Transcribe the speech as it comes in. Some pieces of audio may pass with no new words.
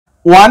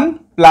1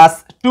 plus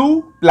 2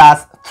 plus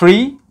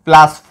 3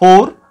 plus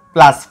 4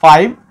 plus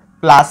 5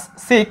 plus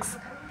 6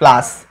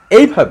 plus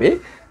এইভাবে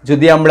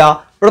যদি আমরা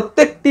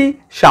প্রত্যেকটি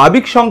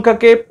স্বাভাবিক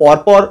সংখ্যাকে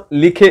পরপর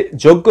লিখে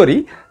যোগ করি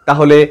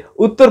তাহলে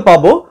উত্তর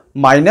পাবো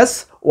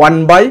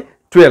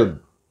 -1/12।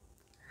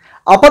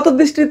 আপাত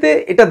দৃষ্টিতে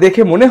এটা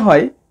দেখে মনে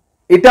হয়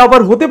এটা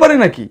আবার হতে পারে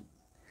নাকি,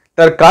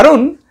 তার কারণ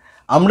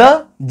আমরা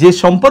যে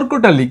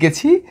সম্পর্কটা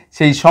লিখেছি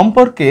সেই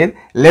সম্পর্কের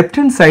লেফট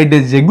হ্যান্ড সাইডে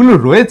যেগুলো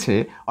রয়েছে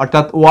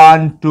অর্থাৎ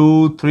 1 2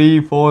 3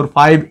 4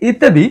 5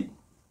 ইত্যাদি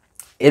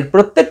এর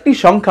প্রত্যেকটি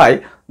সংখ্যাই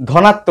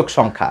ধনাত্মক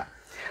সংখ্যা।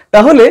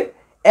 তাহলে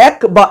এক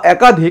বা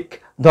একাধিক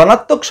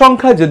ধনাত্মক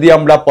সংখ্যা যদি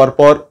আমরা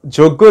পরপর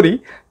যোগ করি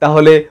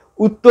তাহলে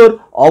উত্তর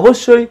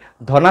অবশ্যই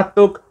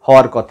ধনাত্মক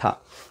হওয়ার কথা।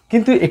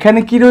 কিন্তু এখানে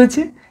কি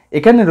রয়েছে,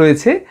 এখানে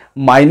রয়েছে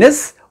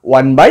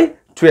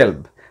 -1/12।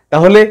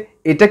 তাহলে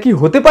এটা কি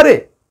হতে পারে?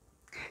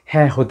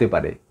 হ্যাঁ, হতে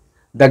পারে।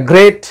 The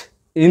great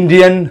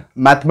Indian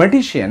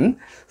mathematician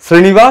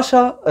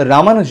Srinivasa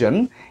Ramanujan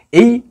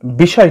এই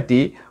বিষয়টি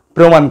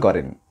প্রমাণ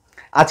করেন।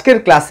 আজকের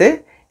ক্লাসে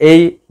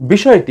এই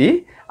বিষয়টি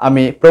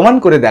আমি প্রমাণ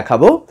করে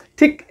দেখাবো,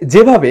 ঠিক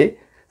যেভাবে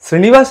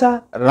শ্রীনিবাসা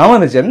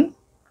রামানুজন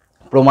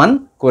প্রমাণ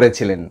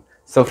করেছিলেন।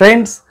 সো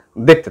ফ্রেন্ডস,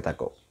 দেখতে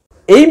থাকো।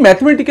 এই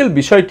ম্যাথমেটিক্যাল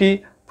বিষয়টি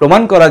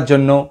প্রমাণ করার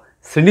জন্য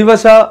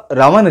শ্রীনিবাসা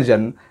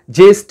রামানুজন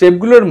যে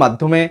স্টেপগুলোর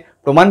মাধ্যমে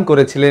প্রমাণ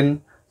করেছিলেন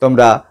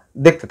তোমরা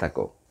দেখতে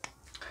থাকো।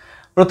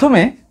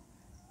 প্রথমে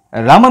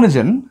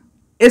রামানুজন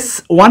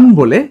S1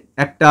 বলে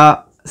একটা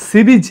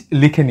সিরিজ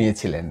লিখে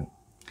নিয়েছিলেন।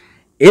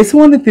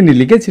 S1 এ তিনি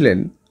লিখেছিলেন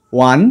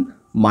 1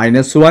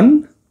 -1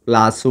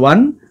 +1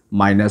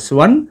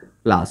 -1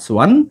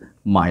 +1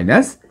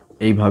 মাইনাস,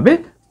 এইভাবে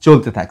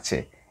চলতে থাকছে।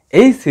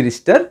 এই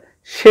সিরিজটার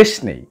শেষ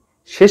নেই,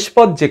 শেষ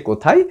পদ যে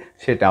কোথায়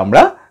সেটা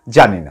আমরা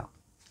জানি না।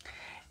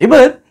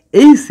 এবার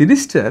এই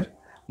সিরিজটার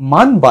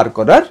মান বার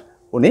করার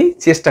উনি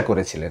চেষ্টা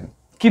করেছিলেন।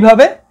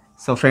 কিভাবে?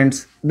 সো ফ্রেন্ডস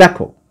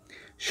দেখো,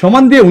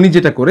 সমান দিয়ে উনি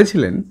যেটা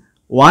করেছিলেন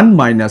 1 -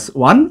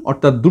 1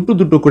 অর্থাৎ দুটো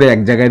দুটো করে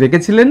এক জায়গায়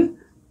রেখেছিলেন,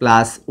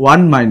 প্লাস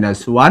 1 -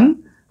 1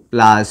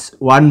 প্লাস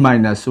 1 -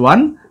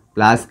 1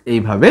 প্লাস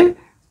এইভাবে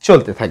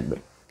চলতে থাকবে।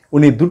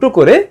 উনি দুটো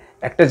করে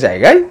একটা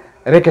জায়গায়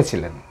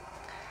রেখেছিলেন।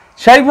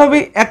 স্বাভাবিকভাবে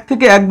এক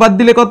থেকে এক বাদ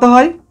দিলে কত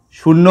হয়?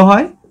 0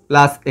 হয়,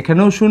 প্লাস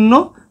এখানেও 0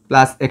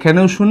 প্লাস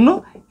এখানেও 0,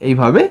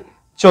 এইভাবে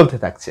চলতে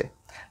থাকছে।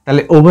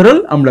 তাহলে ওভারঅল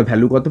আমরা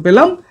ভ্যালু কত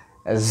পেলাম?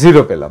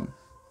 0 পেলাম।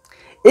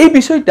 এই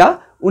বিষয়টা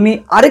উনি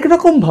আরেক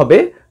রকম ভাবে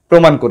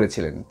প্রমাণ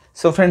করেছিলেন।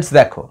 সো ফ্রেন্ডস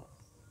দেখো,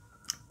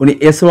 উনি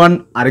S1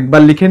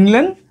 আরেকবার লিখে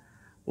নিলেন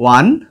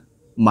 1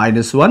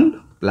 -1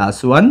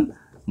 +1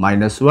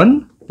 -1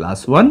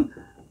 +1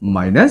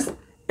 মাইনাস,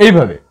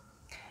 এইভাবে।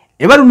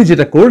 এবার উনি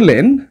যেটা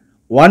করলেন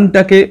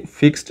 1টাকে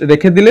ফিক্সড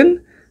রেখে দিলেন,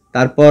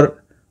 তারপর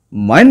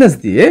মাইনাস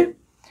দিয়ে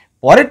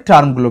পরের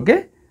টার্মগুলোকে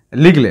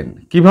লিখলেন।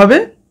 কিভাবে?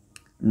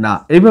 না,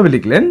 এইভাবে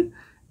লিখলেন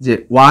যে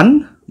 1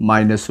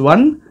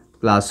 -1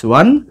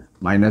 +1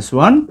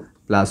 -1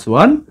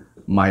 +1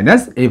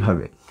 মাইনাস,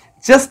 এইভাবে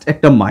জাস্ট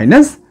একটা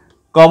মাইনাস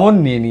কমন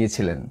নিয়ে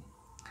নিয়েছিলেন।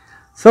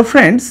 সো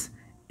ফ্রেন্ডস,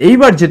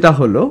 এইবার যেটা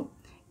হলো,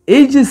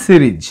 এই যে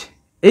সিরিজ,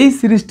 এই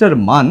সিরিজটার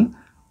মান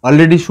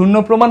অলরেডি 0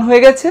 প্রমাণ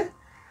হয়ে গেছে।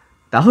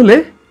 তাহলে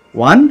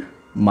 1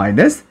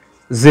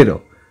 - 0,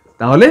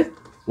 তাহলে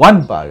 1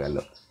 পাওয়া গেল।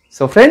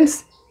 সো ফ্রেন্ডস,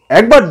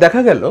 একবার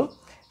দেখা গেল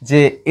যে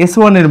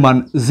S1 এর মান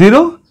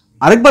 0,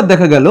 আরেকবার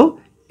দেখা গেল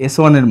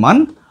S1 এর মান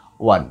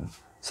 1।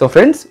 সো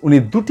ফ্রেন্ডস, উনি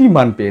দুটি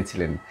মান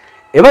পেয়েছিলেন।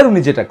 এবার উনি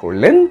যেটা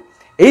করলেন,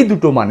 এই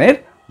দুটো মানের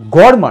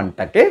গড়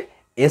মানটাকে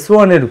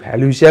S1 এর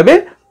ভ্যালু হিসাবে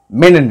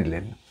মেনে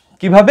নিলেন।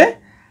 কিভাবে?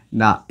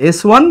 না,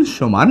 S1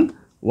 সমান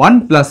 1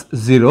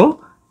 +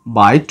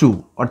 0/2,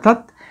 অর্থাৎ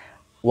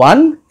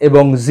 1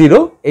 এবং 0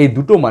 এই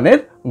দুটো মানের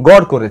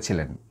গড়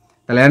করেছিলেন।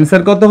 তাহলে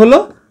অ্যান্সার কত হলো?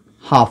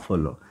 হাফ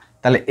হলো।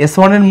 তাহলে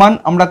S1 এর মান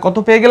আমরা কত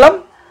পেয়ে গেলাম?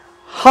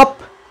 হাফ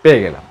পেয়ে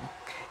গেলাম।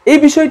 এই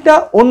বিষয়টা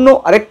অন্য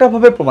আরেকটা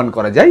ভাবে প্রমাণ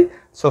করা যায়।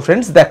 সো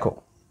ফ্রেন্ডস দেখো,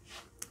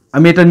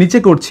 আমি এটা নিচে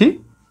করছি।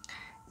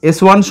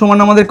 S1 সমান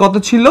আমাদের কত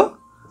ছিল?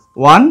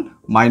 1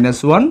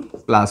 -1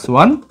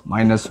 +1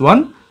 -1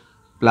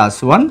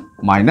 +1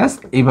 মাইনাস,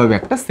 এইভাবে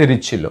একটা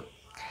সিরিজ ছিল।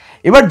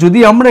 এবার যদি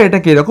আমরা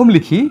এটাকে এরকম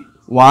লিখি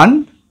 1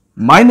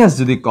 মাইনাস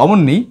যদি কমন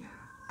নিই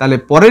তাহলে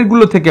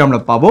পরেরগুলো থেকে আমরা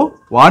পাবো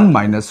 1 -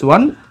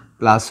 1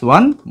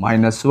 +1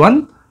 -1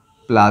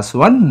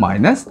 +1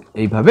 মাইনাস,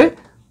 এইভাবে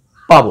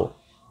পাবো।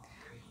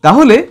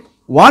 তাহলে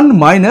 1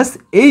 মাইনাস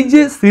এই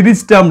যে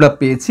সিরিজটা আমরা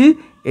পেয়েছি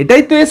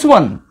এটাই তো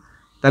S1,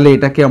 তাহলে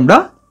এটাকে আমরা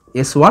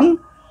S1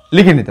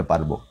 লিখে নিতে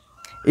পারবো।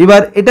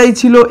 এবার এটাই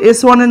ছিল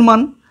S1 এর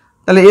মান।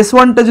 তাহলে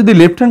S1টা যদি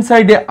লেফট হ্যান্ড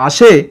সাইডে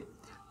আসে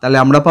তাহলে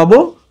আমরা পাবো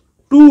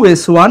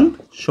 2S1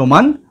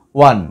 সমান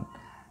 1।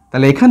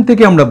 তাহলে এখান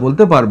থেকে আমরা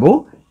বলতে পারবো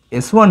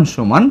S1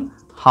 সমান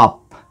হাফ।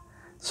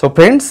 সো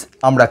ফ্রেন্ডস,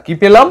 আমরা কি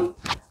পেলাম?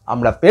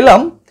 আমরা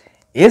পেলাম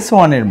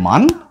S1 এর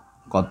মান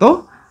কত?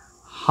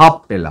 হাফ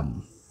পেলাম।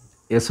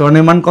 S1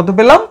 এর মান কত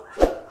পেলাম?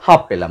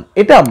 হাফ পেলাম।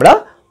 এটা আমরা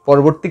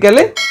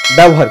পরবর্তীকালে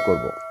ব্যবহার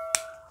করব।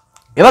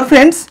 এবার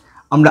ফ্রেন্ডস,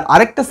 আমরা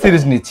আরেকটা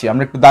সিরিজ নিচ্ছি।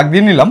 আমরা একটু দাগ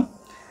দিয়ে নিলাম।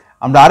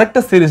 আমরা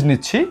আরেকটা সিরিজ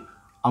নিচ্ছি।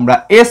 আমরা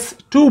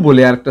S2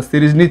 বলে আরেকটা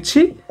সিরিজ নিচ্ছি।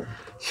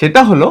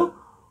 সেটা হলো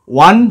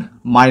 1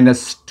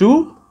 minus 2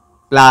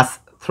 plus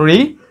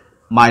 3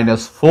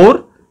 minus 4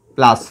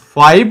 plus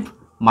 5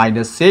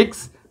 minus 6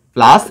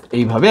 plus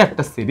এইভাবে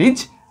একটা সিরিজ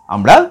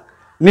আমরা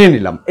নিয়ে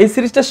নিলাম। এই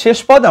সিরিজটা শেষ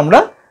পদ আমরা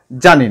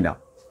জানি না।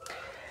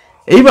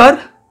 এইবার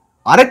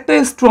আরেকটা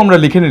S2 আমরা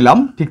লিখে নিলাম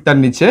ঠিক তার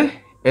নিচে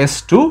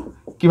S2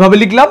 কিভাবে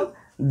লিখলাম,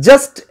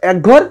 জাস্ট এক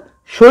ঘর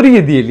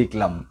সরিয়ে দিয়ে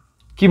লিখলাম।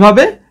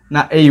 কিভাবে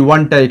না, এই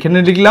 1টা এখানে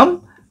লিখলাম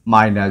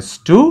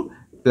 -2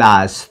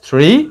 প্লাস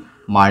 3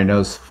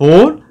 মাইনাস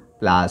 4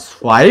 প্লাস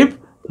 5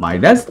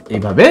 মাইনাস,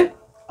 এইভাবে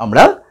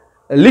আমরা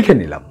লিখে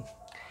নিলাম।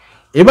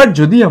 এবার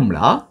যদি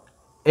আমরা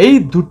এই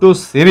দুটো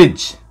সিরিজ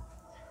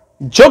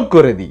যোগ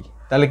করে দিই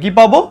তাহলে কি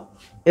পাবো,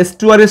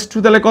 S2 আর S2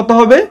 তাহলে কত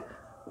হবে,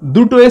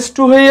 দুটো S2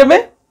 হয়ে যাবে।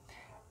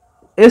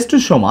 S2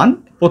 সমান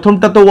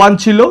প্রথমটা তো 1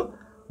 ছিল,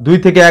 2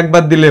 থেকে 1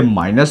 বাদ দিলে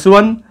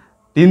 -1,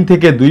 3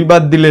 থেকে 2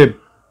 বাদ দিলে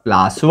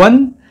 +1,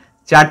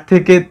 4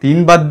 থেকে 3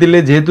 বাদ দিলে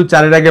যেহেতু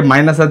 4 এর আগে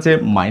মাইনাস আছে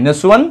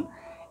 -1,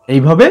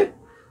 এইভাবে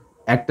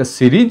একটা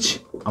সিরিজ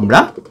আমরা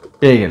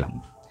পেয়ে গেলাম।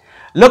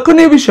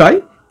 লক্ষণীয় বিষয়,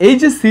 এই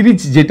যে সিরিজ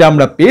যেটা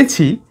আমরা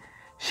পেয়েছি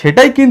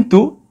সেটাই কিন্তু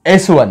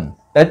S1,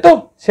 তাই তো,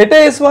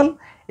 সেটাই S1।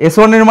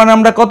 S1 এর মান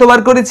আমরা কত বার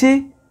করেছি,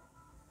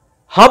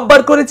 হাফ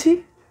বার করেছি।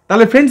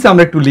 তাহলে ফ্রেন্ডস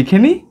আমরা একটু লিখে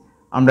নিই,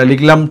 আমরা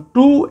লিখলাম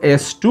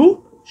 2S2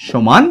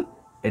 সমান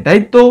এটাই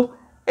তো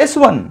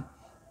S1।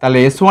 তাহলে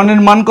S1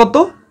 এর মান কত,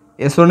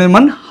 S1 এর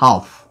মান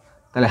হাফ,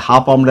 তাহলে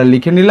হাফ আমরা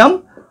লিখে নিলাম।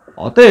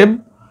 অতএব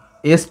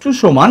S2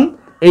 সমান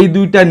এই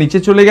দুইটা নিচে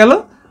চলে গেল,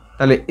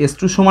 তাহলে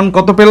S2 সমান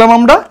কত পেলাম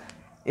আমরা,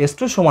 S2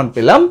 সমান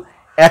পেলাম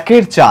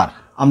 1/4।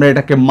 আমরা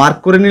এটাকে মার্ক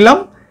করে নিলাম।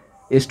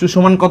 S2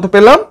 সমান কত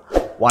পেলাম,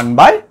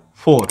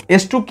 1/4।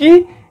 S2 কি,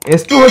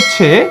 S2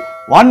 হচ্ছে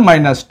 1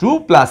 - 2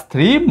 +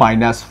 3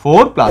 -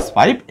 4 +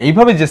 5,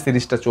 এইভাবে যে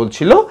সিরিজটা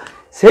চলছিল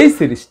সেই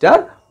সিরিজটার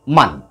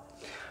মান।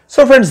 সো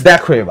ফ্রেন্ডস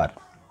দেখো, এবার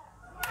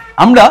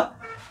আমরা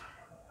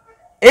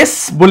S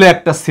বলে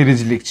একটা সিরিজ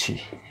লিখছি।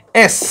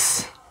 S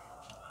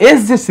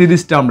যে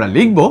সিরিজটা আমরা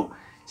লিখব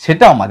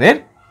সেটা আমাদের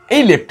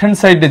এই লেফট হ্যান্ড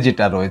সাইডে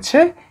যেটা রয়েছে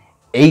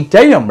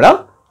এইটাই আমরা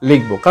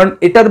লিখব, কারণ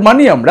এটার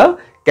মানই আমরা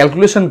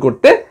ক্যালকুলেশন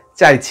করতে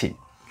চাইছি।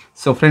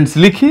 সো ফ্রেন্ডস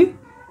লিখি,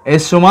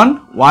 S সমান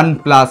 1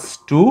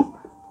 + 2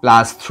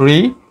 +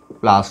 3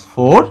 +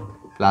 4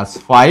 +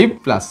 5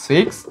 +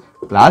 6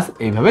 প্লাস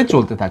এইভাবে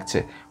চলতে থাকছে।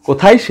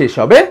 কোথায় শেষ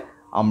হবে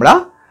আমরা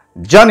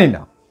জানি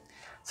না।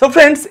 সো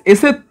ফ্রেন্ডস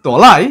S এর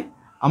তলায়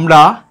আমরা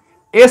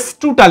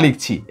S2টা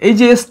লিখছি। এই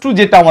যে S2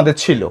 যেটা আমাদের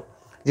ছিল,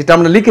 যেটা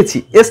আমরা লিখেছি,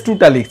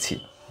 S2টা লিখছি।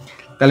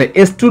 তাহলে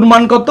S2 এর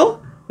মান কত,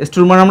 S2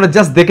 এর মান আমরা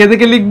জাস্ট দেখে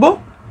দেখে লিখব,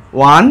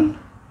 1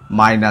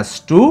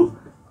 - 2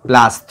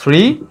 +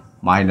 3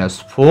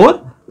 - 4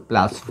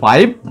 +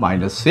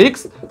 5 - 6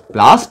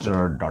 প্লাস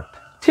ডট,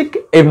 ঠিক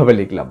এইভাবে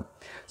লিখলাম।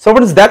 সো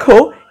ফ্রেন্ডস দেখো,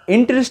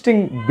 ইন্টারেস্টিং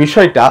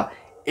বিষয়টা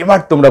এবার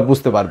তোমরা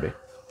বুঝতে পারবে।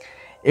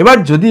 এবার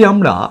যদি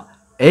আমরা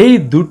এই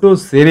দুটো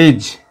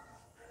সিরিজ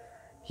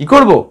কি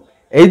করব,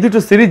 এই দুটো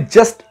সিরিজ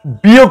জাস্ট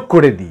বিয়োগ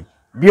করে দিই।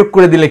 বিয়োগ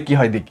করে দিলে কি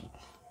হয় দেখি,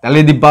 তাহলে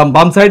যদি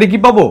বাম সাইডে কি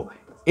পাবো,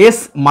 S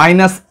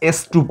 -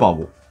 S2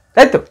 পাবো,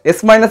 তাই তো, S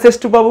 -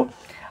 S2 পাবো।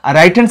 আর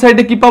রাইট হ্যান্ড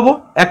সাইডে কি পাবো,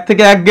 1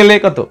 থেকে 1 গেলে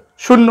কত,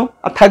 0,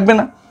 আর থাকবে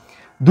না।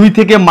 2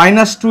 থেকে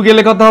 -2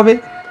 গেলে কত হবে,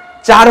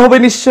 4 হবে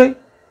নিশ্চয়ই,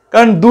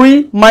 কারণ 2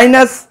 -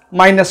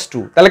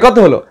 -2 তাহলে কত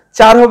হলো,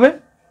 4 হবে।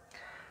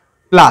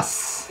 প্লাস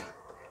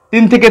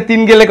 3 থেকে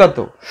 3 গেলে কত,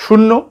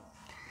 0।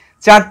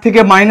 4 থেকে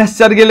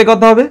 -4 গেলে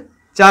কত হবে,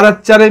 4 আর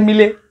 4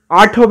 মিলে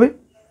 8 হবে।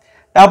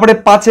 তারপরে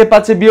 5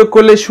 5 বিয়োগ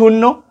করলে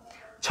 0।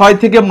 6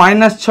 থেকে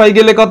 -6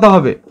 গেলে কত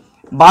হবে,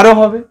 12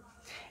 হবে।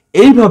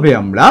 এইভাবে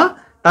আমরা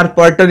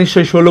তারপরটা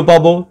নিশ্চয়ই 16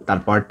 পাবো,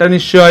 তারপরটা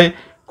নিশ্চয়ই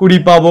 20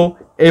 পাবো,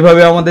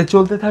 এইভাবে আমাদের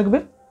চলতে থাকবে,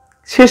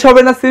 শেষ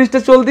হবে না, সিরিজটা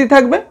চলতেই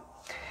থাকবে।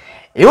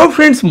 এবার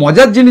ফ্রেন্ডস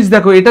মজার জিনিস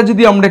দেখো, এটা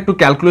যদি আমরা একটু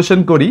ক্যালকুলেশন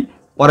করি,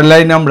 পরের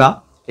লাইনে আমরা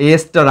এই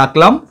এসটা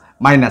রাখলাম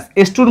মাইনাস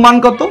S2 এর মান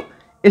কত,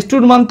 S2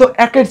 এর মান তো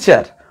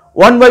 1/4,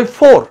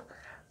 1/4,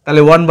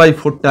 তাহলে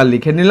 1/4টা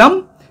লিখে নিলাম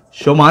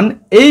সমান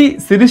এই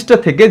সিরিজটা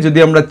থেকে যদি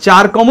আমরা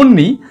 4 কমন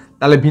নিই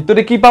তাহলে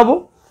ভিতরে কি পাবো,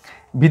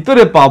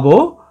 ভিতরে পাবো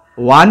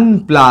 1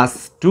 +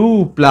 2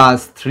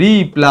 + 3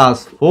 +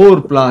 4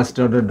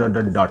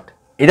 +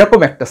 ... এরকম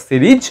একটা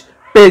সিরিজ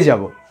পেয়ে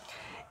যাব।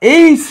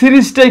 এই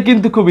সিরিজটাই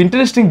কিন্তু খুব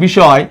ইন্টারেস্টিং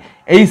বিষয়,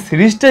 এই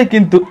সিরিজটাই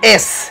কিন্তু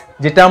S,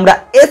 যেটা আমরা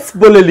S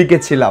বলে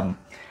লিখেছিলাম।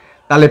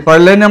 তাহলে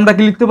পরের লাইনে আমরা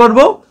কি লিখতে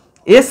পারবো,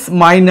 S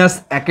 -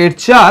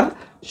 1/4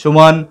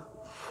 সমান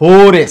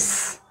 4S,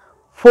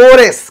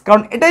 4S,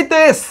 কারণ এটাই তো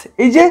S,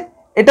 এই যে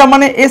এটা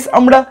মানে S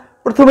আমরা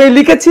প্রথমেই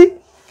লিখেছি।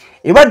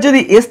 এবার যদি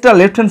এসটা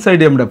লেফট হ্যান্ড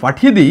সাইডে আমরা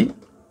পাঠিয়ে দিই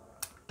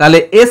তাহলে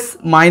S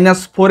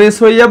 - 4S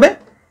হয়ে যাবে,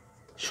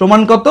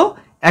 সমান কত,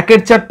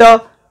 1/4টা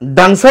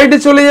ডান সাইডে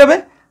চলে যাবে,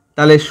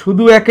 তাহলে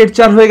শুধু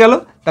 1/4 হয়ে গেল।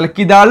 তাহলে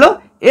কি দাঁড়ালো,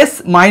 S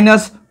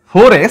 -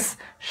 4S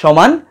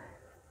সমান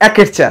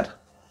 1/4।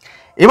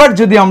 এবার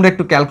যদি আমরা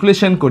একটু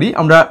ক্যালকুলেশন করি,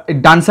 আমরা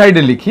ডান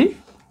সাইডে লিখি,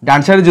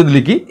 ডান সাইডে যদি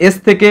লিখি S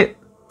থেকে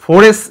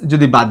 4S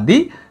যদি বাদ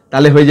দিই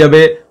তাহলে হয়ে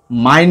যাবে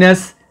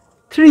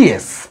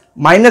 -3S,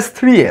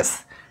 -3S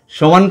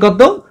সমান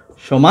কত,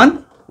 সমান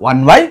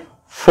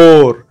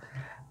 1/4।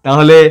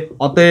 তাহলে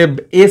অতএব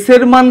এস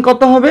এর মান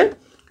কত হবে?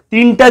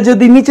 3টা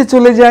যদি নিচে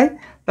চলে যায়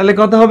তাহলে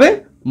কত হবে?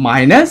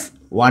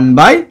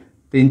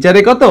 -1/3 4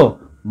 কত?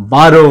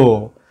 12।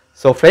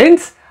 সো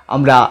ফ্রেন্ডস,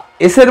 আমরা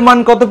এস এর মান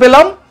কত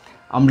পেলাম?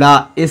 আমরা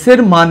এস এর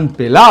মান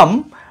পেলাম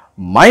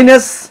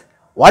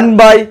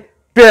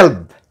 -1/12।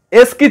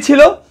 এস কি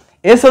ছিল?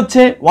 এস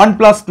হচ্ছে 1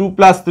 + 2 +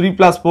 3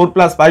 + 4 +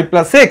 5 +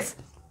 6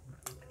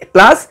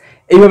 প্লাস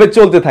এইভাবে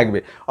চলতে থাকবে।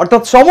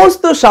 অর্থাৎ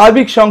সমস্ত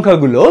স্বাভাবিক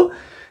সংখ্যাগুলো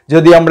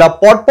যদি আমরা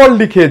পরপর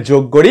লিখে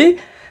যোগ করি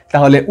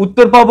তাহলে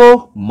উত্তর পাবো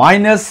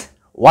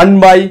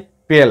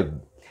 -1/12।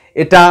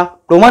 এটা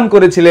প্রমাণ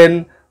করেছিলেন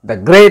the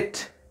great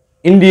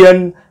Indian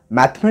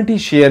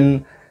mathematician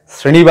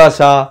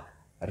Srinivasa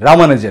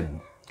Ramanujan.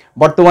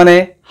 বর্তমানে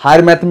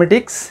হায়ার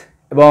ম্যাথমেটিক্স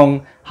এবং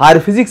হায়ার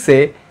ফিজিক্সে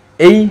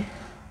এই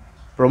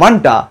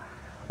প্রমাণটা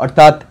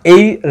অর্থাৎ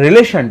এই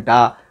রিলেশনটা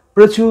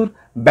প্রচুর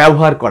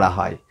ব্যবহার করা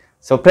হয়।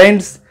 সো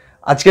ফ্রেন্ডস,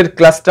 আজকের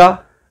ক্লাসটা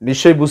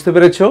নিশ্চয়ই বুঝতে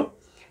পেরেছো।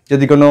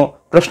 যদি কোনো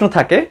প্রশ্ন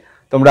থাকে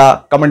তোমরা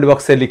কমেন্ট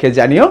বক্সে লিখে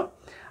জানিও।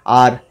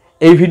 আর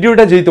এই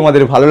ভিডিওটা যদি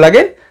তোমাদের ভালো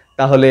লাগে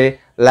তাহলে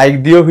লাইক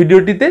দিও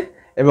ভিডিওটিতে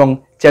এবং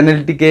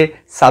চ্যানেলটিকে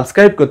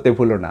সাবস্ক্রাইব করতে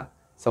ভুলো না।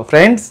 সো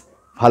ফ্রেন্ডস,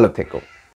 ভালো থেকো।